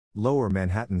Lower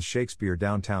Manhattan's Shakespeare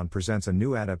Downtown presents a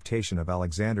new adaptation of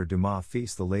Alexandre Dumas'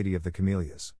 piece The Lady of the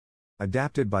Camellias.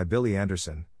 Adapted by Billy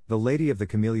Anderson, The Lady of the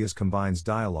Camellias combines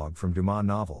dialogue from Dumas'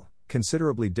 novel,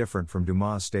 considerably different from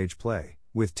Dumas' stage play,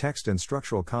 with text and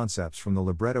structural concepts from the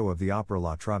libretto of the opera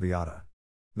La Traviata.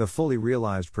 The fully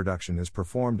realized production is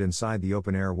performed inside the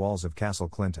open-air walls of Castle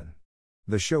Clinton.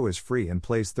 The show is free and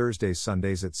plays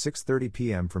Thursdays-Sundays at 6:30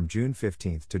 p.m. from June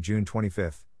 15 to June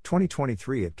 25,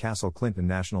 2023 at Castle Clinton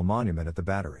National Monument at the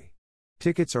Battery.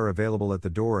 Tickets are available at the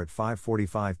door at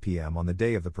 5:45 p.m. on the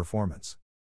day of the performance.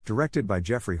 Directed by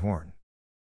Jeffrey Horn.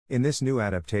 In this new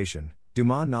adaptation,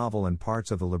 Dumas' novel and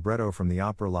parts of the libretto from the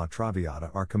opera La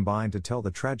Traviata are combined to tell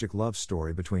the tragic love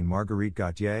story between Marguerite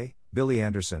Gautier, Billy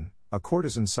Anderson, a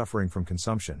courtesan suffering from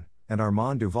consumption, and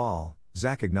Armand Duval,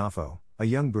 Zach Ignafo, a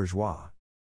young bourgeois.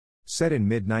 Set in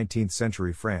mid-19th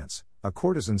century France, a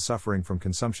courtesan suffering from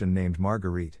consumption named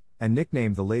Marguerite, and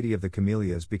nicknamed the Lady of the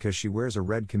Camellias because she wears a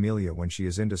red camellia when she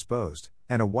is indisposed,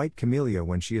 and a white camellia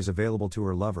when she is available to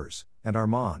her lovers, and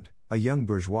Armand, a young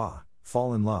bourgeois,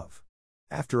 fall in love.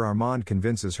 After Armand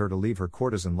convinces her to leave her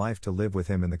courtesan life to live with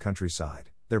him in the countryside,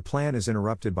 their plan is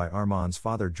interrupted by Armand's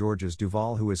father Georges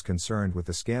Duval, who is concerned with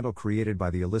the scandal created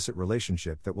by the illicit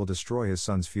relationship that will destroy his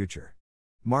son's future.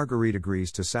 Marguerite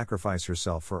agrees to sacrifice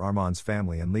herself for Armand's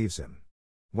family and leaves him.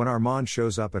 When Armand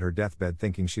shows up at her deathbed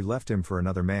thinking she left him for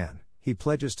another man, he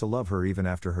pledges to love her even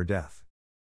after her death.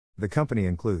 The company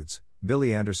includes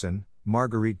Billy Anderson,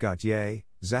 Marguerite Gautier,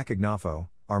 Zach Ignafo,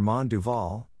 Armand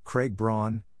Duval, Craig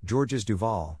Braun, Georges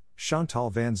Duval, Chantal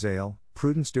Van Zyl,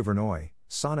 Prudence Duvernoy,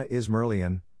 Sana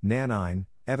Ismerlian, Nanine,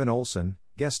 Evan Olsen,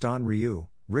 Gaston Rieu,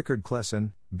 Rickard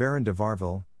Klesson, Baron de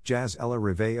Varville, Jazz Ella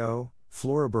Riveo,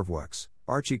 Flora Bervoix,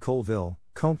 Archie Colville,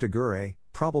 Comte de Gure,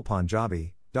 Prabal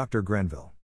Punjabi, Dr.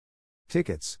 Grenville.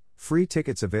 Tickets, free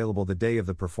tickets available the day of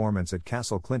the performance at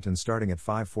Castle Clinton starting at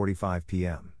 5:45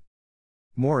 p.m.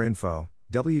 More info,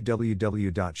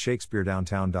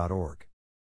 www.shakespearedowntown.org.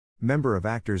 Member of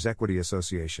Actors Equity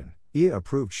Association, IA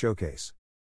approved showcase.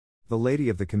 The Lady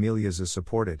of the Camellias is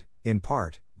supported, in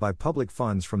part, by public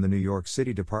funds from the New York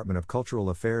City Department of Cultural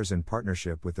Affairs in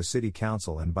partnership with the City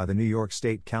Council and by the New York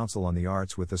State Council on the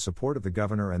Arts with the support of the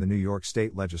Governor and the New York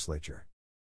State Legislature.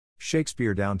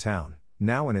 Shakespeare Downtown,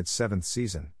 now in its 7th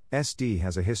season, SD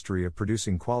has a history of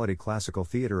producing quality classical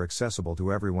theater accessible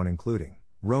to everyone, including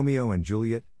Romeo and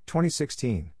Juliet,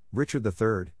 2016, Richard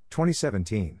III,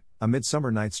 2017, A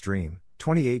Midsummer Night's Dream,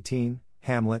 2018,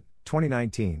 Hamlet,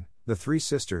 2019, The Three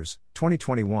Sisters,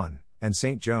 2021, and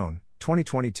St. Joan,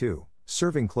 2022,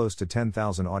 serving close to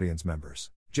 10,000 audience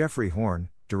members. Jeffrey Horn,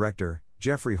 director.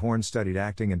 Jeffrey Horn studied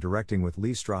acting and directing with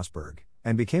Lee Strasberg,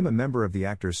 and became a member of the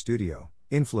Actors Studio,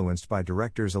 influenced by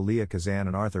directors Elia Kazan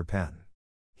and Arthur Penn.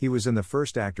 He was in the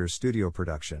first Actors Studio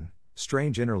production,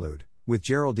 Strange Interlude, with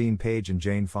Geraldine Page and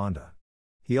Jane Fonda.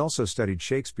 He also studied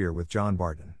Shakespeare with John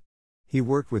Barton. He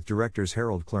worked with directors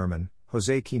Harold Clurman,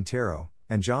 Jose Quintero,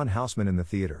 and John Houseman in the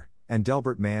theater, and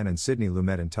Delbert Mann and Sidney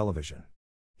Lumet in television.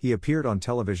 He appeared on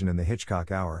television in The Hitchcock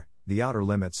Hour, The Outer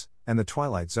Limits, and The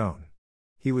Twilight Zone.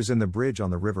 He was in The Bridge on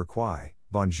the River Kwai,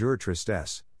 Bonjour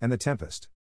Tristesse, and The Tempest.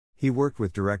 He worked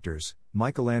with directors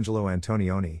Michelangelo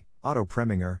Antonioni, Otto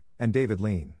Preminger, and David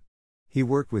Lean. He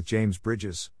worked with James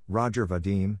Bridges, Roger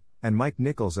Vadim, and Mike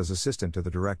Nichols as assistant to the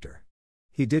director.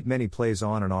 He did many plays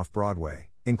on and off Broadway,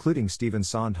 including Stephen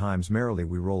Sondheim's Merrily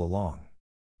We Roll Along.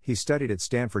 He studied at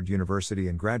Stanford University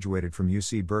and graduated from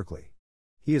UC Berkeley.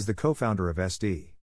 He is the co-founder of SD.